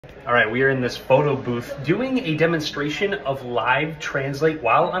All right, we are in this photo booth doing a demonstration of live translate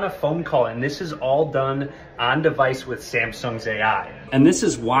while on a phone call, and this is all done on device with Samsung's AI. And this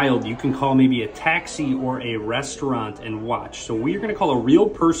is wild. You can call maybe a taxi or a restaurant and watch. So we are gonna call a real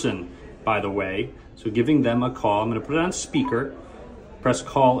person, by the way. So giving them a call, I'm gonna put it on speaker, press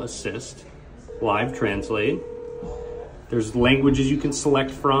call assist, live translate. There's languages you can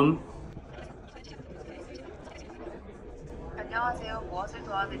select from.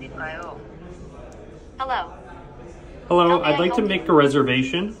 Hello. Hello, I'd like to make a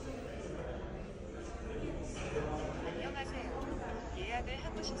reservation.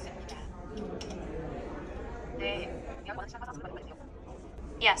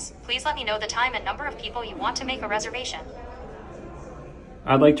 Yes, please let me know the time and number of people you want to make a reservation.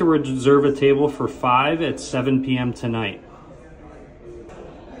 I'd like to reserve a table for 5 at 7 p.m. tonight.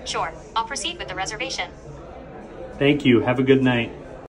 Sure, I'll proceed with the reservation. Thank you. Have a good night.